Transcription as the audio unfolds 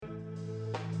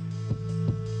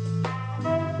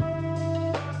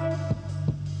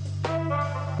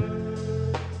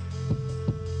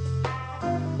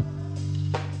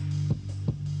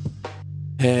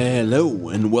Hello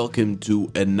and welcome to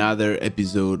another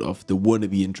episode of The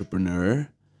Wannabe Entrepreneur.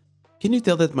 Can you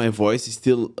tell that my voice is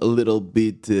still a little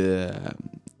bit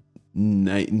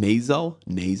nasal?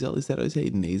 Nasal, is that how I say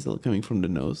it? Nasal, coming from the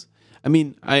nose. I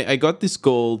mean, I got this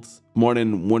cold more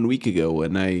than 1 week ago,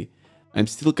 and I'm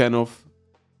still I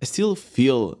still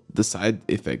feel the side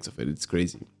effects of it. It's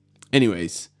crazy.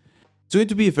 Anyways, it's going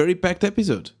to be a very packed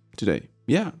episode today.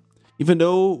 Yeah. Even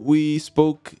though we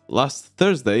spoke last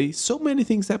Thursday, so many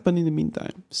things happened in the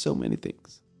meantime. So many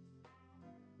things.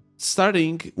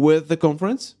 Starting with the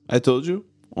conference, I told you,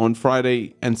 on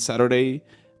Friday and Saturday,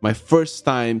 my first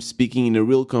time speaking in a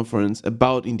real conference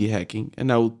about indie hacking,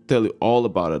 and I will tell you all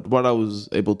about it, what I was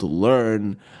able to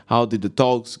learn, how did the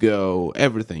talks go,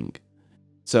 everything.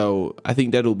 So I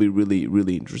think that will be really,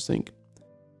 really interesting.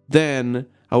 Then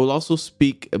I will also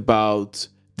speak about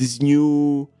this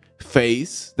new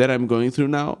phase that I'm going through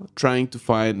now, trying to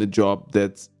find a job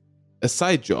that's a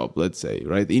side job, let's say,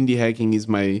 right? Indie hacking is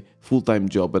my full-time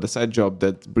job, but a side job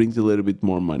that brings a little bit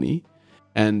more money,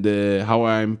 and how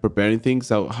I'm preparing things,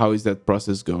 how is that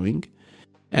process going?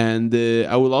 And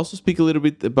I will also speak a little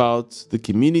bit about the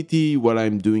community, what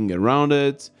I'm doing around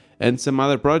it, and some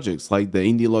other projects like the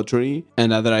Indie Lottery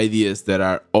and other ideas that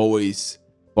are always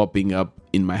popping up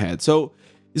in my head. So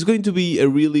it's going to be a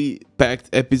really packed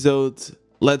episode.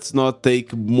 Let's not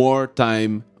take more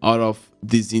time out of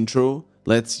this intro.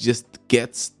 Let's just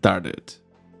get started.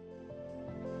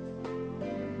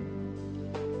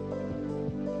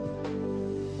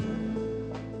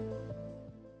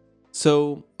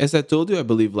 So, as I told you, I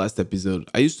believe last episode,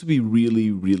 I used to be really,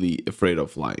 really afraid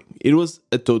of flying. It was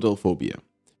a total phobia.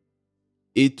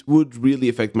 It would really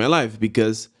affect my life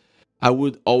because I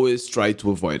would always try to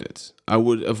avoid it. I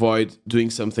would avoid doing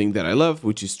something that I love,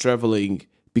 which is traveling,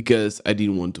 because I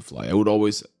didn't want to fly. I would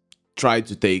always try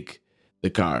to take the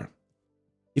car.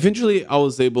 Eventually, I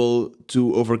was able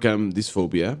to overcome this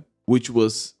phobia, which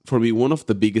was for me one of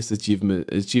the biggest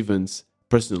achievements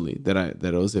personally that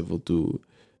I was able to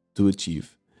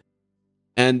achieve.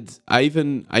 And I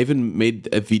even made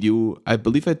a video. I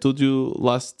believe I told you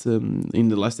in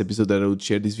the last episode that I would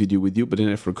share this video with you, but then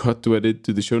I forgot to add it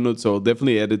to the show notes. So I'll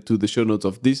definitely add it to the show notes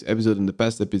of this episode and the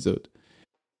past episode.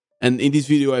 And in this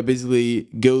video, I basically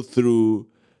go through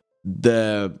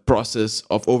the process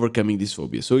of overcoming this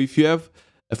phobia. So if you have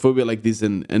a phobia like this,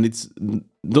 and it's,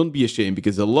 don't be ashamed,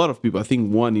 because a lot of people, I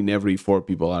think 1 in every 4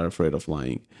 people are afraid of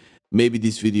flying. Maybe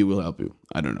this video will help you.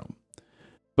 I don't know.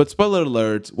 But spoiler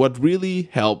alert, what really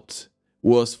helped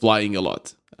was flying a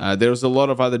lot. There's a lot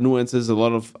of other nuances, a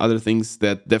lot of other things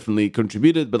that definitely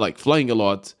contributed, but like flying a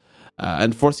lot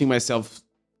and forcing myself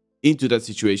into that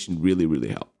situation really, really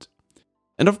helped.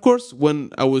 And of course, when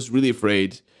I was really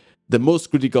afraid, the most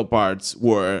critical parts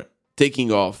were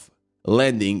taking off,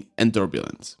 landing, and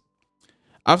turbulence.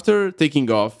 After taking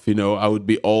off, I would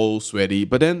be all sweaty,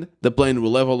 but then the plane would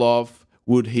level off,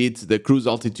 would hit the cruise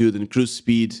altitude and cruise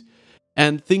speed,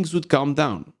 and things would calm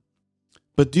down.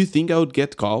 But do you think I would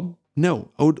get calm?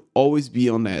 No, I would always be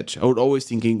on edge. I would always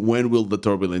thinking, when will the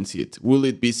turbulence hit? Will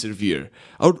it be severe?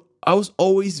 I was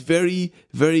always very,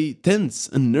 very tense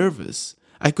and nervous.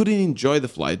 I couldn't enjoy the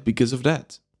flight because of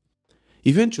that.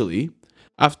 Eventually,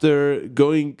 after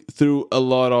going through a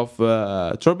lot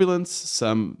of turbulence,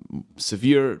 some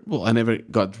severe, well, I never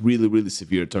got really, really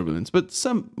severe turbulence, but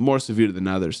some more severe than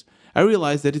others, I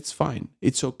realized that it's fine.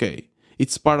 It's okay.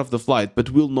 It's part of the flight, but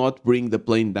will not bring the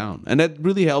plane down. And that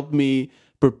really helped me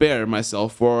prepare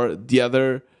myself for the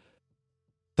other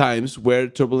times where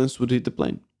turbulence would hit the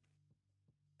plane.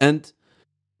 And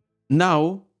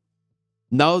now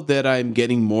that I'm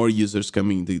getting more users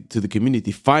coming to the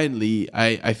community, finally,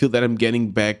 I feel that I'm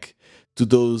getting back to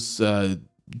those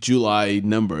July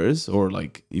numbers, or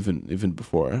like even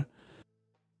before.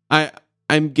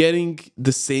 I'm getting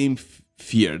the same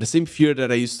fear that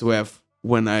I used to have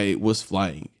when I was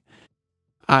flying.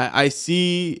 I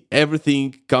see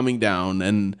everything coming down,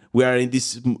 and we are in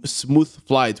this smooth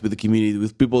flight with the community,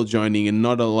 with people joining and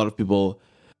not a lot of people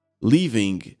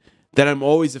leaving, that I'm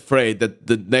always afraid that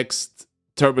the next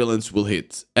turbulence will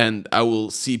hit and I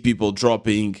will see people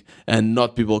dropping and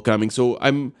not people coming. So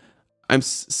I'm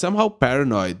somehow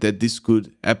paranoid that this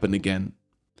could happen again.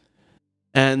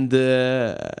 And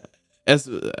I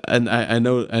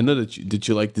know that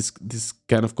you like this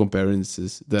kind of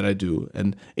comparisons that I do,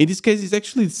 and in this case it's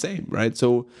actually the same, right?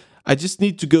 So I just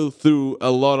need to go through a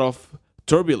lot of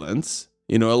turbulence,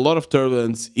 a lot of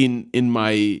turbulence in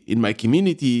my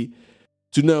community,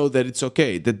 to know that it's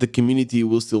okay, that the community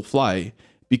will still fly,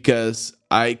 because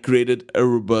I created a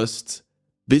robust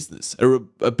business,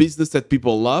 a business that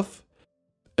people love,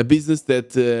 a business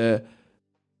that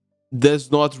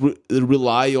does not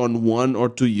rely on one or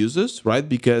two users, right?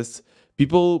 Because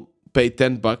people pay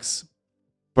 $10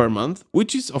 per month,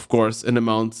 which is of course an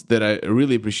amount that I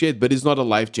really appreciate, but it's not a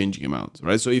life-changing amount,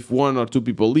 right? So if one or two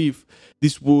people leave,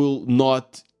 this will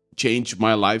not change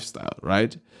my lifestyle,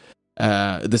 right?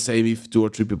 The same if two or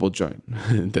three people join.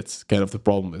 That's kind of the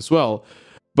problem as well.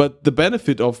 But the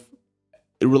benefit of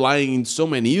relying in so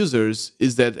many users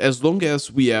is that as long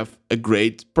as we have a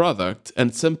great product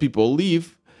and some people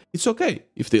leave, it's okay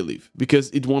if they leave because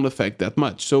it won't affect that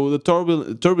much. So the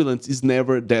turbulence is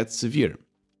never that severe.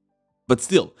 But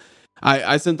still,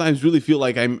 I sometimes really feel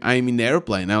like I'm in an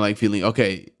airplane. I'm like feeling,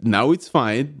 okay, now it's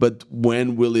fine, but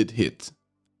when will it hit?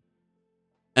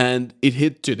 And it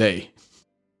hit today,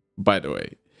 by the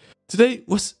way. Today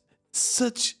was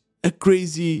such a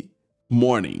crazy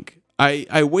morning.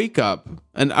 I wake up,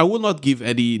 and I will not give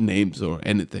any names or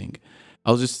anything.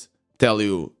 I'll just tell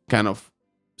you kind of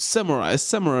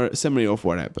summary of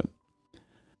what happened.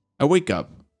 I wake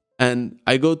up and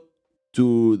I go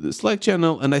to the Slack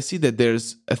channel and I see that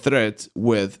there's a thread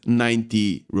with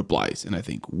 90 replies. And I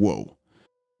think, whoa,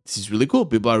 this is really cool.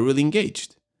 People are really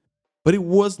engaged. But it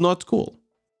was not cool.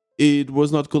 It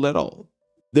was not cool at all.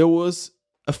 There was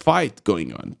a fight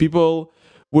going on. People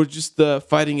were just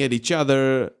fighting at each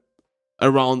other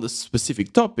around a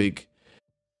specific topic.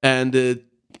 And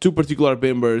two particular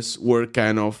members were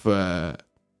kind of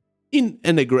in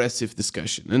an aggressive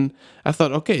discussion. And I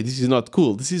thought, okay, this is not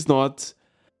cool. This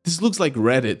looks like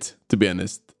Reddit, to be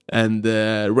honest. And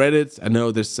Reddit, I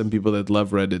know there's some people that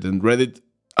love Reddit. And Reddit,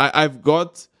 I've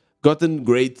gotten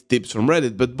great tips from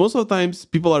Reddit, but most of the times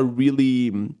people are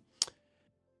really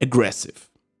aggressive.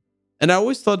 And I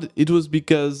always thought it was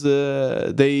because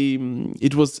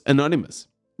it was anonymous.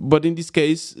 But in this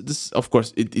case, of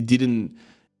course, it didn't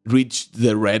reach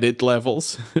the Reddit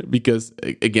levels because,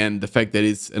 again, the fact that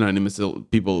it's anonymous,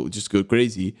 people just go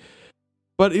crazy.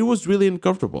 But it was really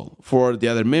uncomfortable for the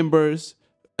other members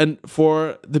and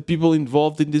for the people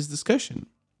involved in this discussion.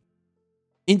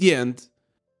 In the end,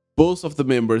 both of the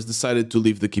members decided to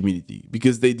leave the community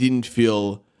because they didn't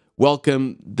feel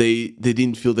welcome. They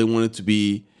didn't feel they wanted to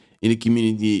be in a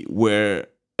community where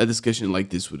a discussion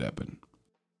like this would happen.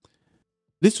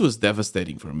 This was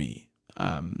devastating for me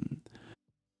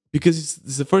because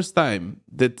it's the first time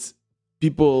that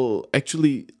people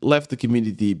actually left the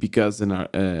community because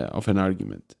of an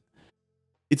argument.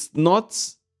 It's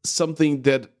not something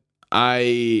that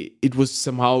it was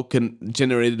somehow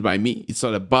generated by me. It's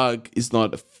not a bug. It's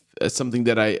not something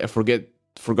that I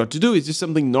forgot to do. It's just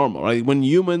something normal, right? When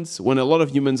a lot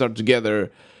of humans are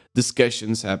together,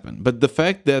 discussions happen. But the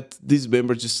fact that these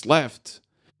members just left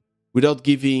without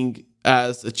giving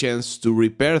us a chance to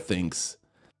repair things,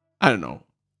 I don't know.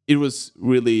 It was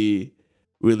really,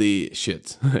 really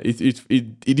shit.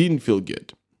 It didn't feel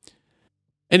good.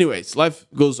 Anyways, life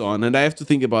goes on, and I have to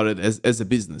think about it as a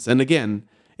business. And again,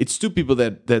 it's two people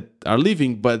that are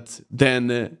leaving, but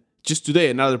then just today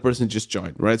another person just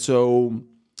joined, right? So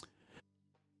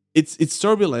it's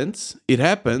turbulence. It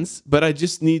happens, but I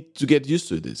just need to get used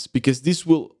to this because this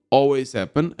will always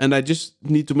happen, and I just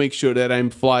need to make sure that I'm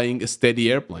flying a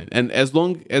steady airplane. And as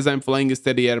long as I'm flying a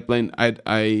steady airplane,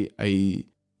 I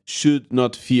should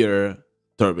not fear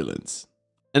turbulence.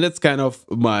 And that's kind of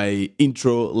my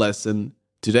intro lesson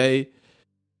today.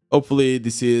 Hopefully,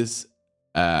 this is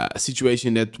a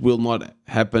situation that will not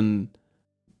happen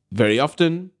very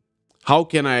often. How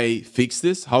can I fix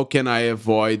this? How can I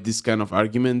avoid this kind of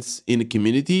arguments in a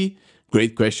community?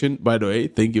 Great question, by the way.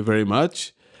 Thank you very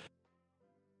much.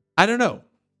 I don't know.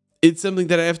 It's something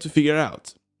that I have to figure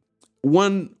out.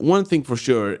 One thing for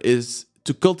sure is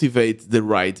to cultivate the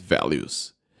right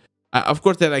values. Of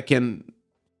course, that I can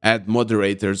add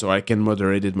moderators, or I can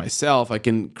moderate it myself. I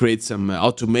can create some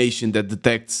automation that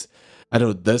detects,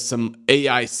 does some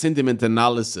AI sentiment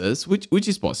analysis, which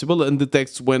is possible, and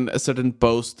detects when a certain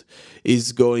post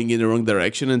is going in the wrong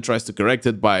direction and tries to correct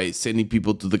it by sending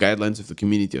people to the guidelines of the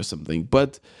community or something.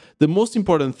 But the most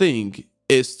important thing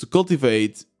is to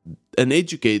cultivate and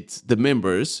educate the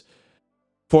members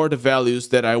for the values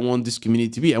that I want this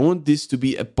community to be. I want this to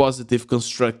be a positive,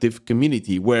 constructive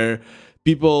community where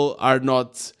people are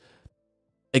not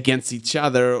against each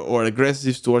other or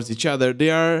aggressive towards each other. They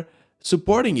are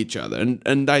supporting each other.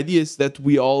 And the idea is that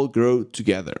we all grow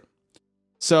together.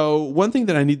 So one thing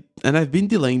that I need, and I've been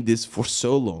delaying this for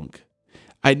so long,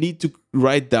 I need to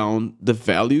write down the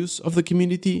values of the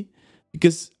community,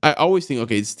 because I always think,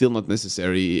 okay, it's still not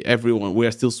necessary. We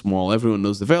are still small. Everyone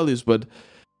knows the values, but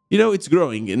it's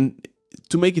growing. And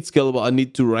to make it scalable, I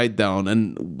need to write down.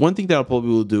 And one thing that I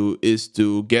probably will do is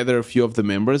to gather a few of the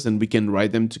members and we can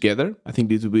write them together. I think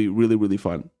this will be really, really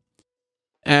fun.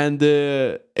 and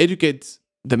educate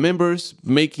the members,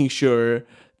 making sure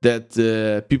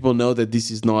that people know that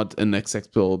this is not an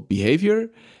acceptable behavior.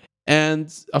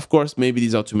 And of course, maybe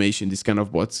this automation, this kind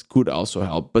of bots could also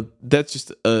help, but that's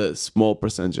just a small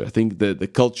percentage. I think the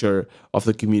culture of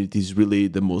the community is really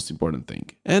the most important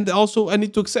thing. And also, I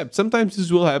need to accept sometimes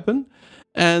this will happen,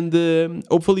 and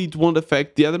hopefully it won't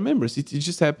affect the other members. It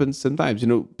just happens sometimes.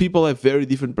 People have very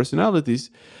different personalities,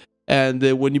 and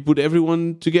when you put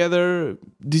everyone together,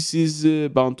 this is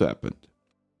bound to happen.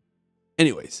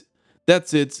 Anyways,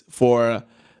 that's it for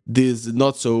this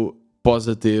not so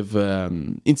positive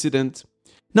incident.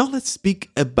 Now let's speak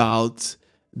about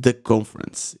the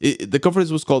conference. The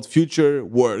conference was called Future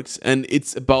Works, and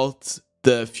it's about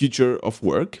the future of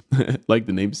work, like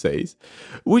the name says,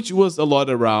 which was a lot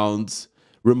around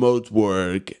remote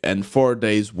work and 4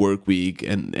 days work week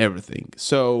and everything.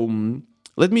 So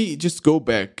let me just go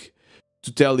back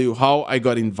to tell you how I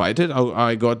got invited, how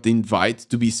I got the invite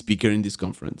to be speaker in this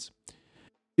conference.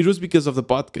 It was because of the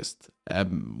podcast.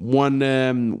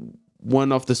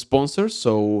 One of the sponsors,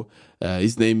 so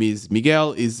his name is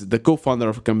Miguel, is the co-founder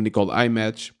of a company called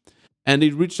iMatch, and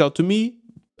he reached out to me,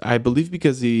 I believe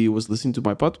because he was listening to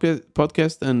my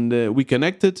podcast, and we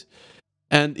connected,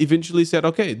 and eventually said,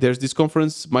 okay, there's this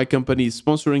conference, my company is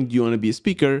sponsoring, do you want to be a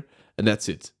speaker? And that's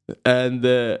it. And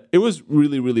it was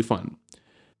really, really fun.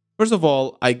 First of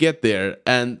all, I get there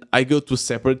and I go to a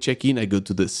separate check-in. I go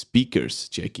to the speakers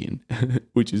check-in,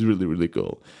 which is really, really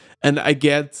cool. And I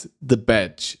get the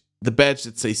badge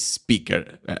that says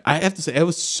speaker. I have to say, I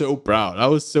was so proud. I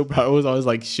was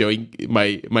like showing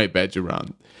my badge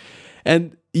around.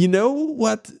 And you know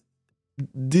what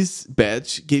this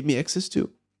badge gave me access to?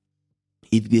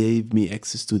 It gave me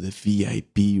access to the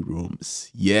VIP rooms.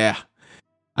 Yeah,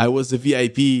 I was a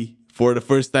VIP for the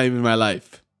first time in my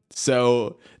life.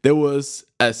 So there was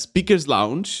a speaker's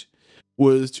lounge,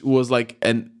 which was like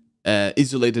an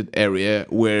isolated area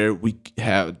where we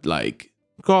had like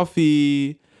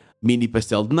coffee, mini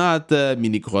pastel de nata,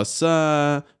 mini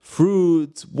croissant,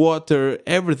 fruit, water,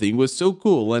 everything was so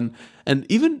cool. And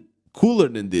even cooler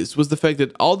than this was the fact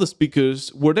that all the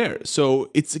speakers were there. So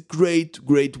it's a great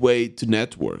way to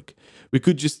network. We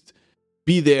could just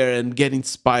be there and get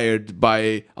inspired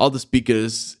by all the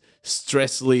speakers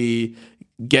stressfully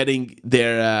getting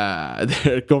their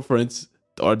their conference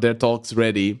or their talks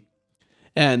ready.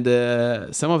 And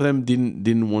some of them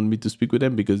didn't want me to speak with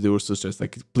them because they were so stressed,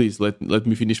 like, please let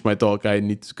me finish my talk, I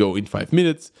need to go in 5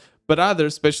 minutes. But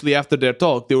others, especially after their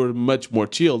talk, they were much more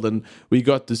chilled and we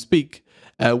got to speak.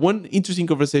 One interesting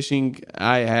conversation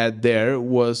I had there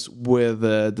was with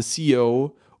the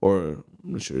CEO, or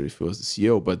I'm not sure if it was the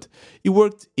CEO, but he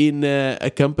worked in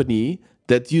a company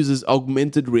that uses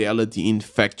augmented reality in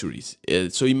factories.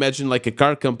 So imagine like a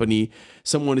car company,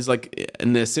 someone is like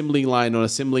an assembling line or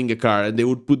assembling a car, and they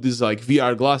would put these like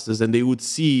VR glasses and they would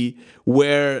see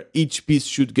where each piece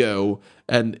should go.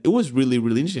 And it was really,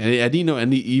 really interesting. I didn't know,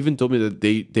 and he even told me that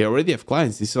they already have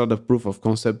clients. This is not a proof of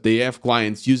concept. They have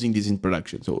clients using this in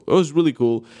production. So it was really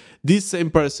cool. This same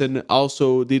person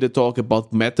also did a talk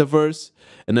about metaverse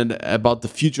and then about the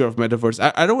future of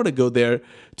metaverse. I don't want to go there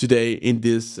today in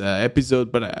this episode,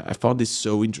 but I found this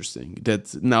so interesting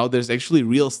that now there's actually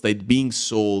real estate being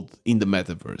sold in the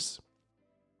metaverse.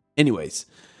 Anyways,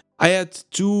 I had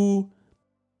two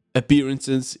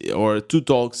appearances or two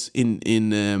talks in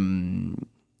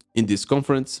this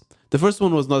conference. The first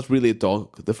one was not really a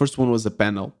talk. The first one was a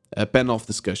panel of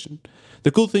discussion.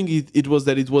 The cool thing it was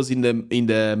that it was in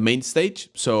the main stage,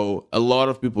 so a lot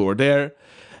of people were there,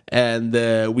 and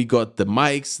we got the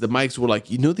mics. The mics were like,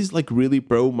 these like really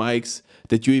pro mics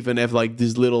that you even have like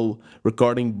this little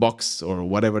recording box or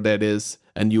whatever that is,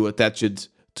 and you attach it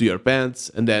to your pants,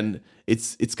 and then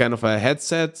it's kind of a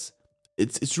headset.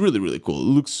 It's really, really cool.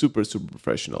 It looks super, super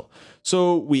professional.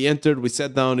 So we entered, we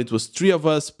sat down. It was three of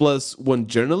us plus one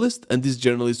journalist, and this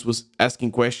journalist was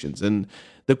asking questions. And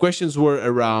the questions were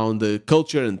around the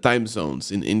culture and time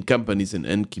zones in companies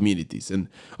and communities. And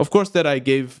of course, that I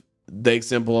gave the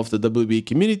example of the WBA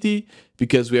community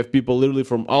because we have people literally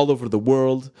from all over the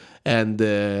world, and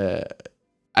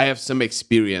I have some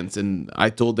experience. And I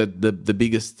told that the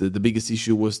biggest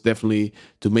issue was definitely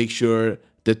to make sure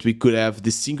that we could have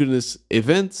these synchronous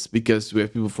events because we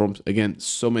have people from, again,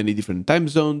 so many different time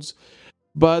zones.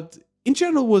 But in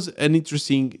general, was an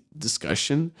interesting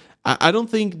discussion. I don't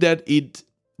think that it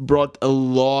brought a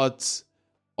lot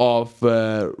of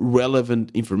relevant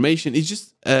information. It's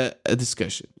just a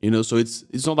discussion, so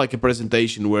it's not like a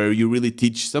presentation where you really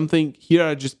teach something. Here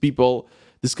are just people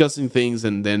discussing things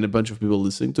and then a bunch of people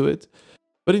listening to it.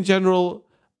 But in general,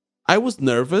 I was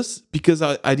nervous because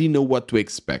I didn't know what to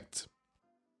expect.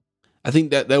 I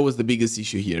think that was the biggest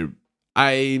issue here.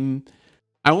 I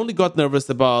I only got nervous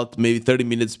about maybe 30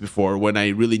 minutes before, when I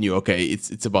really knew, okay,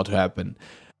 it's about to happen.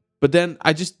 But then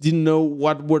I just didn't know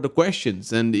what were the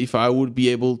questions and if I would be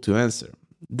able to answer.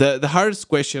 The hardest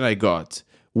question I got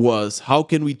was, how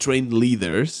can we train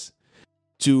leaders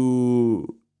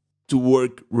to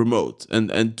work remote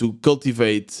and to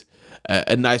cultivate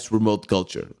a nice remote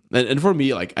culture? And for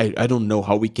me, like, I don't know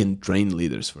how we can train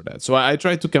leaders for that. So I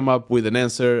tried to come up with an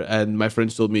answer, and my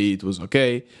friends told me it was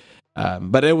okay.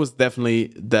 But it was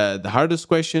definitely the hardest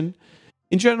question.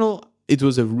 In general, it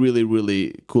was a really,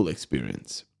 really cool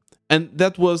experience. And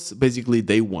that was basically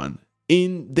day one.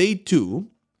 In day two,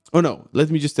 oh no, let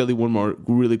me just tell you one more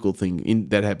really cool thing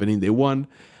that happened in day one.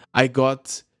 I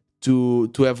got to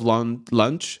have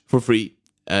lunch for free.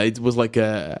 It was like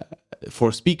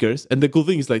for speakers. And the cool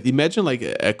thing is, like, imagine like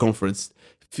a conference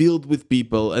filled with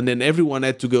people, and then everyone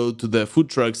had to go to the food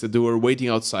trucks that they were waiting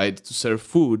outside to serve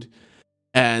food.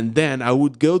 And then I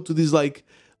would go to this like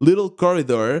little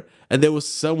corridor, and there was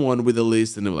someone with a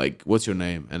list, and they were like, "What's your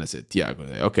name?" And I said, "Tiago."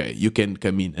 Okay, you can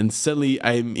come in. And suddenly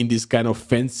I'm in this kind of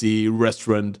fancy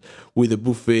restaurant with a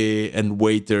buffet and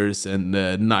waiters and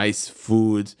nice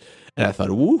food. And I thought,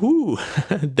 woohoo,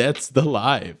 that's the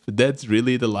life. That's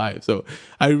really the life. So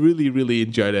I really, really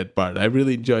enjoyed that part. I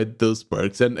really enjoyed those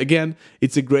perks. And again,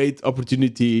 it's a great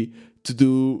opportunity to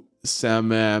do some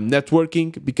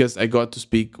networking, because I got to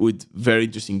speak with very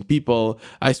interesting people.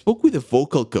 I spoke with a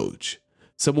vocal coach,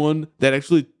 someone that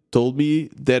actually told me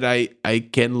that I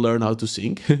can learn how to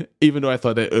sing, even though I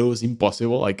thought that it was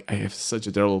impossible. Like, I have such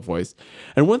a terrible voice.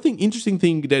 And one interesting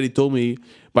thing that he told me,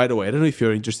 by the way, I don't know if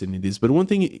you're interested in this, but one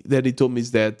thing that he told me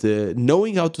is that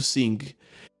knowing how to sing,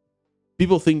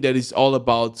 people think that it's all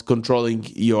about controlling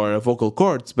your vocal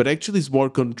cords, but actually it's more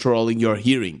controlling your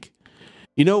hearing.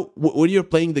 You know, when you're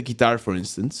playing the guitar, for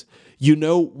instance, you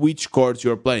know which chords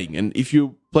you're playing. And if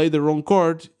you play the wrong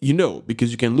chord, you know,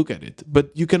 because you can look at it.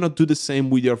 But you cannot do the same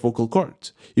with your vocal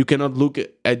cords. You cannot look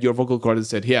at your vocal cord and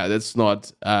say, yeah, that's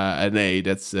not an A,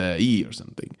 that's E or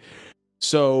something.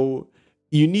 So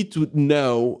you need to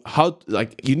know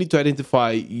you need to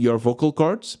identify your vocal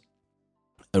cords,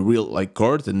 a real like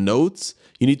chords and notes.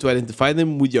 You need to identify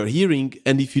them with your hearing.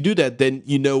 And if you do that, then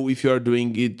you know if you are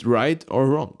doing it right or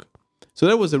wrong. So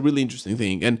that was a really interesting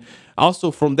thing. And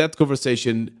also from that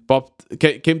conversation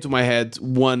came to my head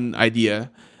one idea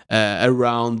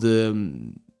around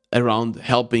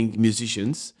helping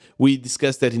musicians. We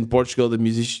discussed that in Portugal, the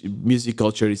music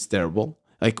culture is terrible.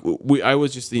 Like, I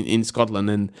was just in Scotland,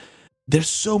 and there's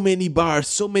so many bars,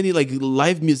 so many like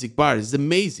live music bars. It's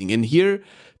amazing. And here,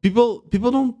 people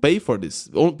don't pay for this.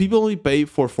 People only pay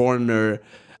for foreigner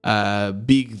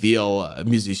big deal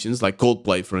musicians, like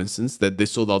Coldplay, for instance, that they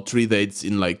sold out 3 dates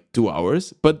in like 2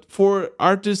 hours. But for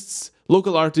artists,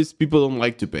 local artists, people don't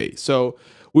like to pay. So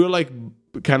we were like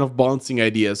kind of bouncing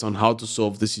ideas on how to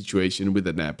solve the situation with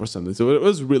an app or something. So it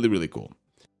was really, really cool.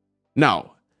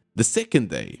 Now, the second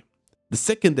day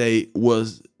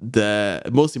was the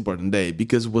most important day,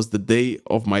 because it was the day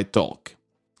of my talk.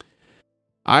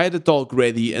 I had a talk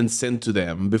ready and sent to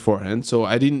them beforehand, so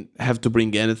I didn't have to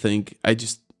bring anything. I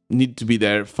just need to be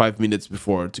there 5 minutes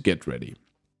before to get ready.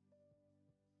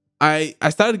 I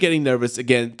started getting nervous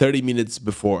again 30 minutes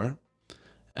before,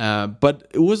 but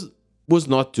it was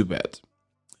not too bad.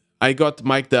 I got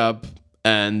mic'd up,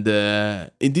 and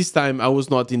in this time I was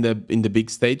not in the big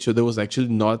stage, so there was actually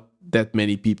not that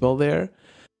many people there.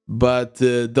 But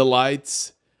the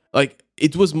lights, like,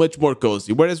 it was much more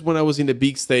cozy. Whereas when I was in the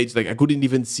big stage, like, I couldn't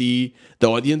even see the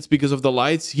audience because of the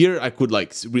lights. Here I could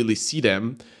like really see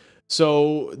them.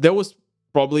 So that was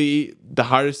probably the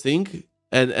hardest thing.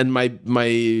 And my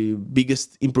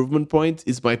biggest improvement point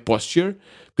is my posture,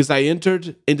 because I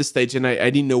entered in the stage and I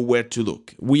didn't know where to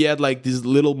look. We had like this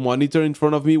little monitor in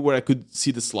front of me where I could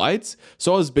see the slides.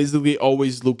 So I was basically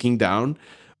always looking down,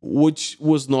 which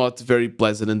was not very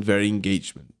pleasant and very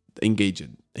engaged. I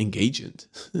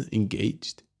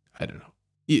don't know.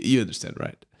 You understand,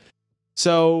 right?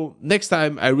 So next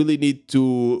time I really need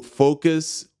to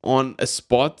focus on a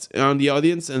spot on the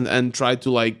audience and try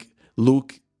to like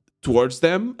look towards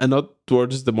them and not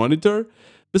towards the monitor.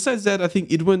 Besides that, I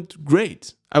think it went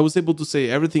great. I was able to say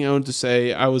everything I wanted to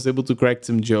say. I was able to crack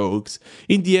some jokes.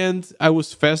 In the end, I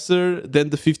was faster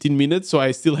than the 15 minutes, so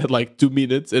I still had like 2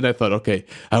 minutes. And I thought, okay,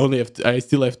 I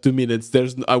still have 2 minutes.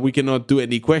 We cannot do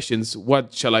any questions.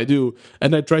 What shall I do?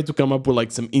 And I tried to come up with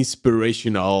like some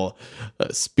inspirational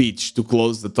speech to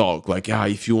close the talk, like,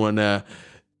 if you wanna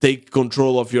take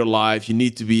control of your life, you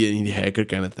need to be an indie hacker,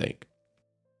 kind of thing.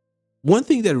 One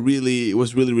thing that really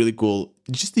was really, really cool,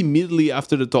 just immediately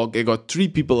after the talk, I got 3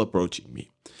 people approaching me.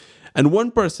 And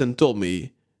one person told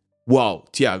me, wow,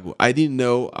 Tiago, I didn't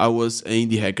know I was an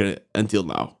indie hacker until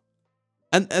now.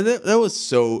 And that was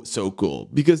so cool,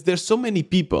 because there's so many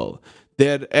people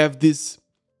that have this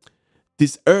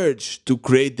urge to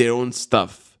create their own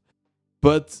stuff,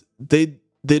 but they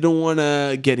don't want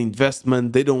to get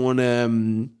investment. They don't want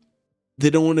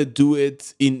to do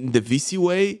it in the VC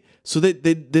way. So they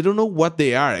don't know what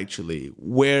they are actually.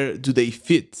 Where do they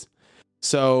fit?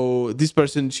 So this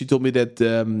person, she told me that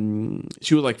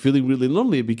she was like feeling really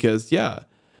lonely because, yeah,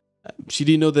 she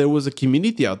didn't know there was a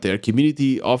community out there,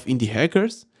 community of indie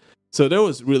hackers. So that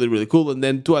was really, really cool. And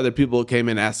then two other people came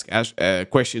and asked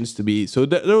questions to me. So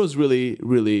that was really,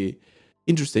 really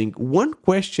interesting. One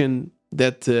question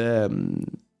that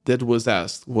was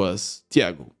asked was,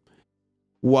 Tiago,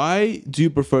 why do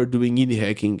you prefer doing indie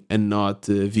hacking and not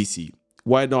VC?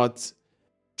 Why not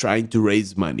trying to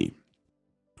raise money?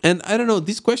 And I don't know,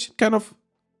 this question kind of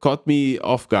caught me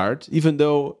off guard, even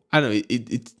though I don't know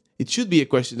it should be a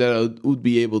question that I would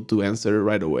be able to answer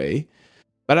right away.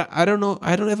 But I don't know,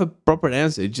 I don't have a proper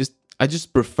answer. I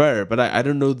just prefer, but I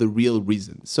don't know the real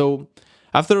reason. So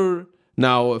after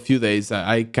now a few days,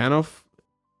 I kind of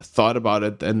thought about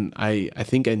it, and I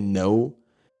think I know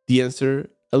the answer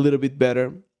a little bit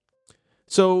better.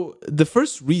 So the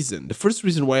first reason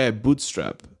why I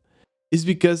bootstrap is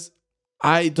because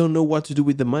I don't know what to do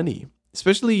with the money.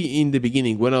 Especially in the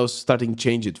beginning when I was starting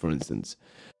Change It, for instance.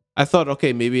 I thought,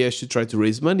 okay, maybe I should try to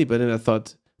raise money, but then I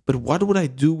thought, but what would I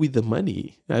do with the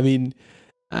money? I mean,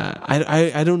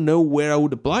 I don't know where I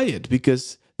would apply it,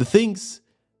 because the things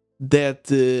that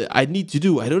I need to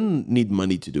do, I don't need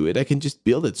money to do it. I can just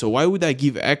build it. So why would I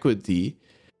give equity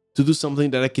to do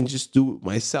something that I can just do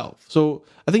myself? So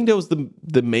I think that was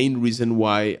the main reason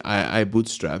why I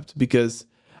bootstrapped, because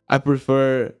I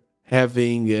prefer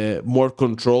having more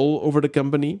control over the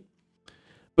company.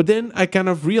 But then I kind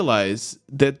of realized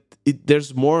that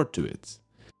there's more to it,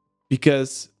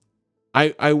 because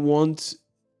I want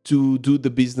to do the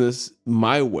business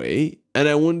my way, and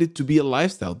I want it to be a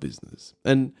lifestyle business.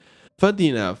 And funny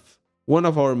enough, one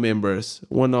of our members,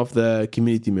 one of the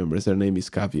community members, her name is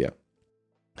Kavia,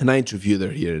 and I interviewed her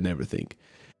here and everything.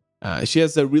 She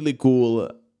has a really cool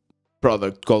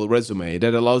product called Resume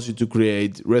that allows you to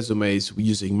create resumes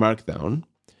using Markdown.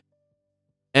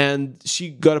 And she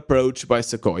got approached by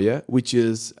Sequoia, which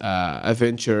is a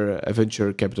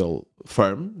venture capital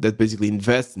firm that basically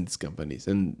invests in these companies.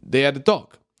 And they had a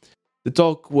talk. The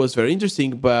talk was very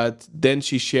interesting, but then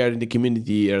she shared in the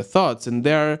community her thoughts. And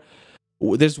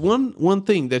there's one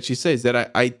thing that she says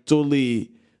that I totally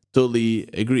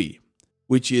agree,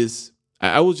 which is,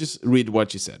 I will just read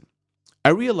what she said. I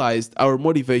realized our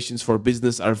motivations for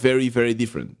business are very, very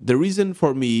different. The reason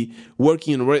for me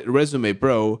working in Resume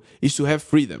Pro is to have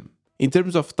freedom in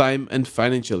terms of time and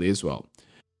financially as well.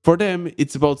 For them,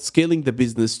 it's about scaling the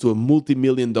business to a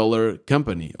multi-million-dollar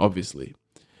company, obviously.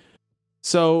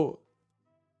 So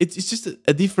it's just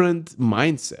a different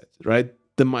mindset, right?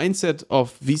 The mindset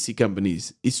of VC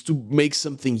companies is to make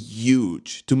something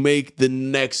huge, to make the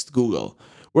next Google.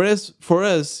 Whereas for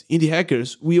us, indie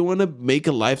hackers, we want to make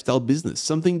a lifestyle business,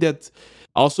 something that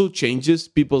also changes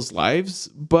people's lives,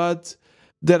 but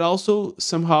that also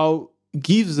somehow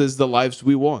gives us the lives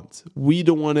we want. We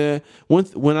don't want to.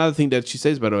 One other thing that she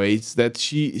says, by the way, is that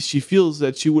she feels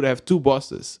that she would have two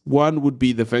bosses. One would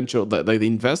be the venture, like the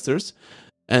investors,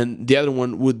 and the other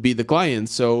one would be the client.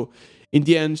 So in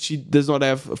the end, she does not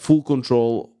have full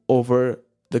control over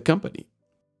the company.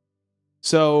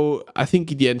 So I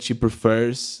think in the end she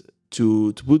prefers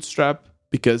to bootstrap,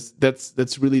 because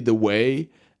that's really the way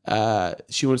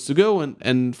she wants to go,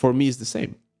 and for me it's the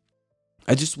same.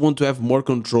 I just want to have more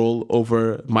control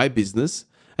over my business,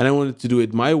 and I wanted to do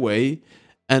it my way,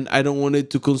 and I don't want it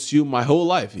to consume my whole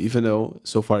life, even though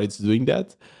so far it's doing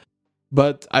that.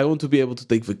 But I want to be able to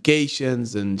take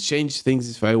vacations and change things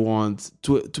if I want,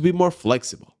 to be more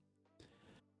flexible.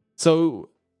 So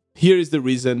here is the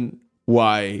reason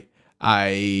why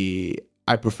I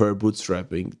prefer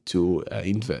bootstrapping to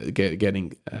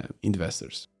getting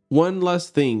investors. One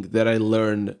last thing that I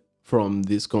learned from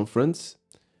this conference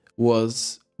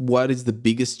was, what is the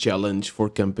biggest challenge for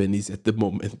companies at the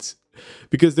moment?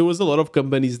 Because there was a lot of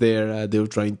companies there. They were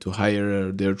trying to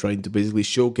hire. They were trying to basically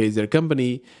showcase their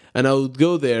company. And I would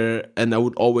go there and I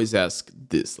would always ask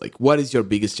this, like, what is your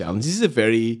biggest challenge? This is a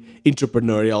very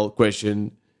entrepreneurial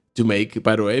question to make,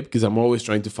 by the way, because I'm always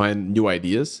trying to find new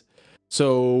ideas.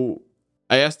 So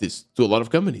I asked this to a lot of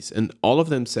companies, and all of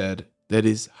them said that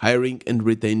is hiring and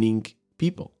retaining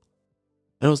people.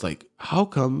 And I was like, how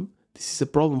come this is a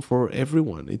problem for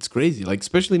everyone? It's crazy. Like,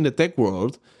 especially in the tech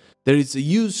world, there is a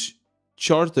huge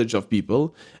shortage of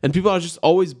people, and people are just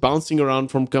always bouncing around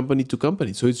from company to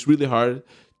company. So it's really hard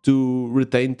to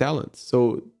retain talent.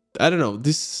 So I don't know.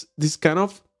 This kind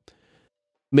of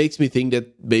makes me think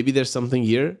that maybe there's something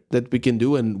here that we can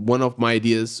do. And one of my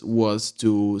ideas was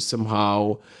to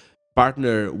somehow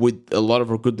partner with a lot of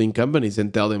recruiting companies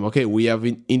and tell them, okay, we have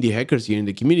indie hackers here in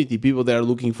the community, people that are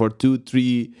looking for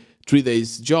 3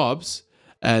 days jobs,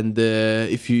 and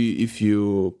if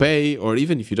you pay, or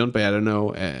even if you don't pay, I don't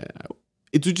know,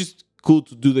 it would just cool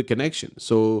to do the connection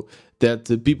so that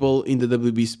the people in the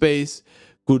WB space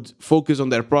could focus on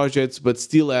their projects but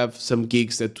still have some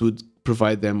gigs that would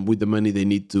provide them with the money they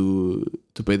need to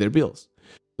pay their bills.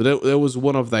 So that was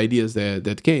one of the ideas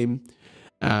that came.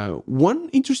 One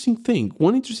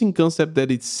interesting concept that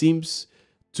it seems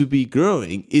to be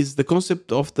growing is the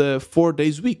concept of the 4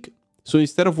 days week. So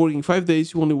instead of working 5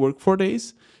 days, you only work 4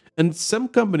 days. And some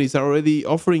companies are already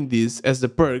offering this as a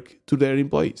perk to their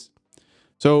employees.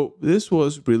 So this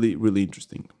was really, really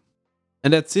interesting.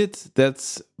 And that's it.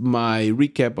 That's my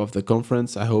recap of the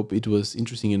conference. I hope it was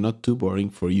interesting and not too boring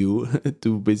for you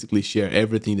to basically share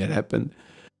everything that happened.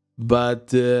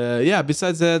 But yeah,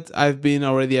 besides that, I've been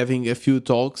already having a few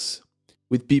talks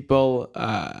with people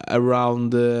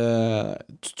around to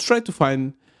try to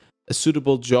find a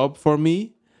suitable job for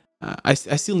me. I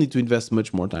still need to invest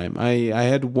much more time. I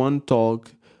had one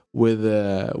talk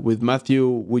with Matthew,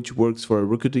 which works for a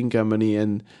recruiting company,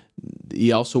 and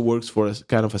he also works for a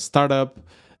kind of a startup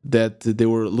that they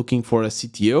were looking for a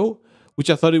CTO,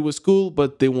 which I thought it was cool,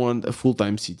 but they want a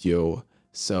full-time CTO.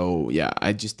 So yeah,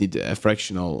 I just need a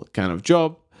fractional kind of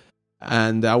job.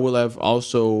 And I will have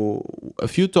also a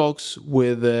few talks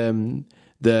with the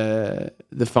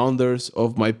founders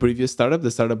of my previous startup,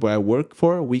 the startup where I work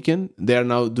for, Weekend. They are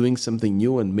now doing something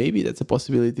new, and maybe that's a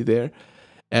possibility there.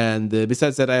 And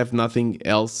besides that, I have nothing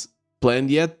else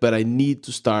planned yet, but I need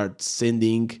to start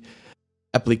sending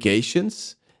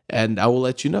applications, and I will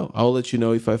let you know. I will let you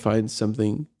know if I find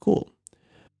something cool.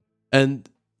 And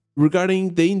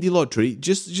regarding the indie lottery,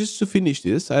 just to finish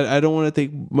this, I don't want to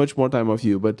take much more time of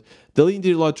you, but the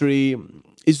indie lottery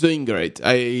is doing great.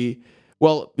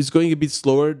 It's going a bit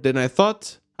slower than I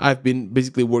thought. I've been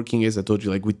basically working, as I told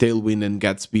you, like with Tailwind and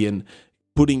Gatsby, and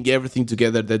putting everything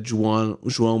together that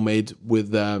João made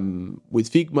with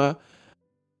Figma.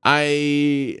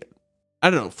 I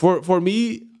don't know. For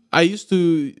me, I used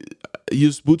to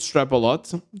use Bootstrap a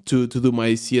lot to do my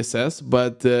CSS,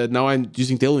 but now I'm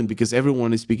using Tailwind because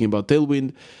everyone is speaking about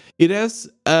Tailwind. It has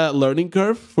a learning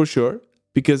curve for sure,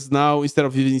 because now instead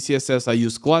of using CSS, I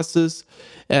use classes,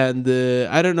 and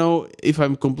I don't know if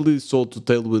I'm completely sold to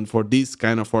Tailwind for this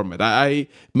kind of format. I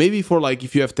maybe for like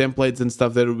if you have templates and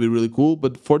stuff, that would be really cool,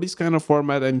 but for this kind of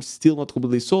format, I'm still not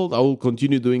completely sold. I will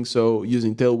continue doing so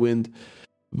using Tailwind.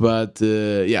 But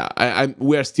yeah,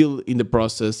 we are still in the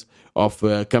process of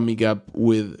coming up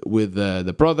with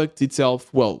the product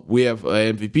itself. Well, we have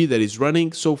an MVP that is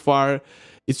running so far.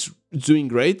 It's doing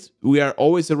great. We are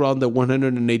always around the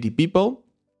 180 people.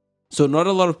 So not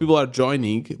a lot of people are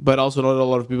joining, but also not a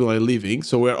lot of people are leaving.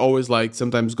 So we're always like,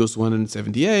 sometimes goes to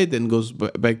 178, then goes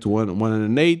back to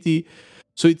 180.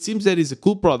 So it seems that it's a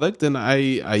cool product, and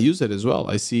I use it as well.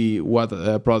 I see what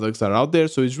products are out there.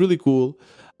 So it's really cool.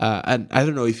 And I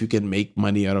don't know if you can make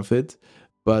money out of it,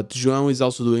 but João is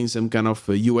also doing some kind of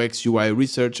UX UI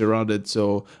research around it.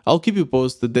 So I'll keep you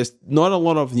posted. There's not a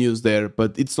lot of news there,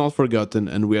 but it's not forgotten,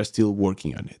 and we are still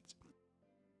working on it.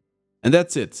 And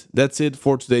that's it. That's it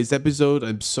for today's episode.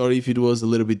 I'm sorry if it was a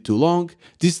little bit too long.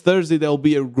 This Thursday, there'll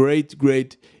be a great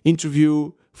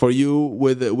interview for you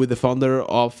with the founder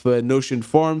of Notion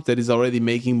Forms, that is already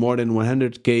making more than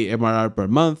 100k MRR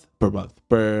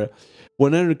per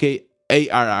 100k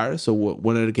ARR, so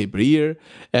 100k per year,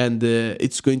 and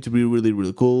it's going to be really,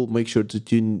 really cool. Make sure to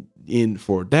tune in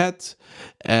for that.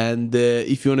 And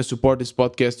if you want to support this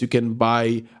podcast, you can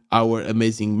buy our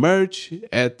amazing merch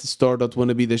at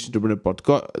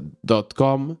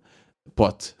store.wannabe-entrepreneur.com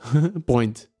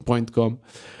point.com.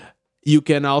 You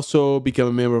can also become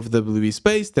a member of WB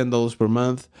Space, $10 per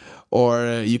month,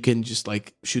 or you can just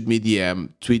like shoot me DM,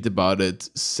 tweet about it,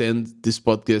 send this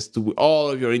podcast to all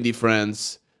of your indie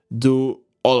friends. Do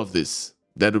all of this.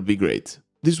 That would be great.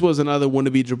 This was another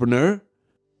Wannabe Entrepreneur.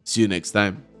 See you next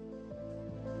time.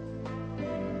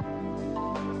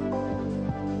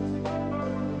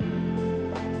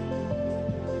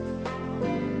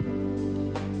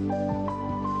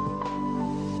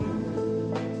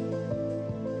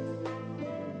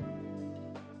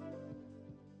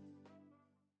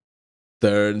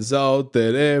 Turns out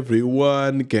that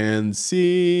everyone can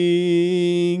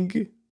sing.